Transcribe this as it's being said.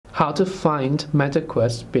How to find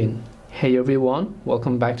MetaQuest pin. Hey everyone,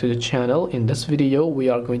 welcome back to the channel. In this video we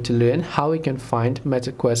are going to learn how we can find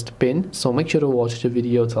MetaQuest pin, so make sure to watch the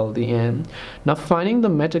video till the end. Now finding the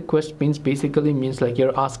MetaQuest pins basically means like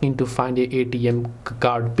you're asking to find your ATM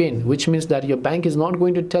card pin, which means that your bank is not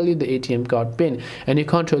going to tell you the ATM card pin and you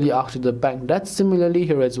can't really ask to the bank. That's similarly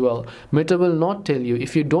here as well. Meta will not tell you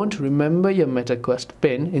if you don't remember your MetaQuest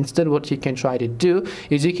pin. Instead what you can try to do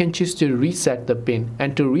is you can choose to reset the pin,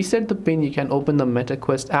 and to reset the pin you can open the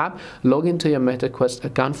MetaQuest app, log into your MetaQuest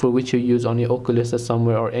account for which you use on your Oculus or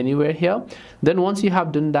somewhere or anywhere here. Then once you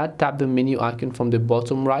have done that, tap the menu icon from the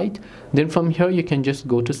bottom right. Then from here you can just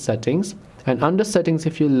go to settings, and under settings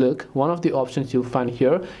if you look, one of the options you'll find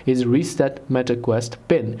here is reset MetaQuest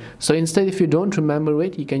pin. So instead, if you don't remember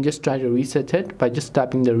it, you can just try to reset it by just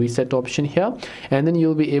tapping the reset option here, and then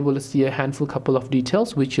you'll be able to see a couple of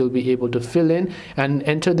details which you'll be able to fill in and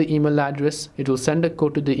enter the email address. It will send a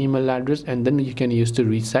code to the email address, and then you can use to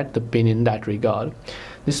reset the pin in that regard.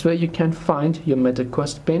 This way you can find your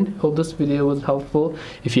MetaQuest pin. Hope this video was helpful.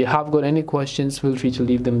 If you have got any questions, feel free to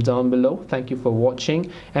leave them down below. Thank you for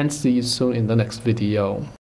watching and see you soon in the next video.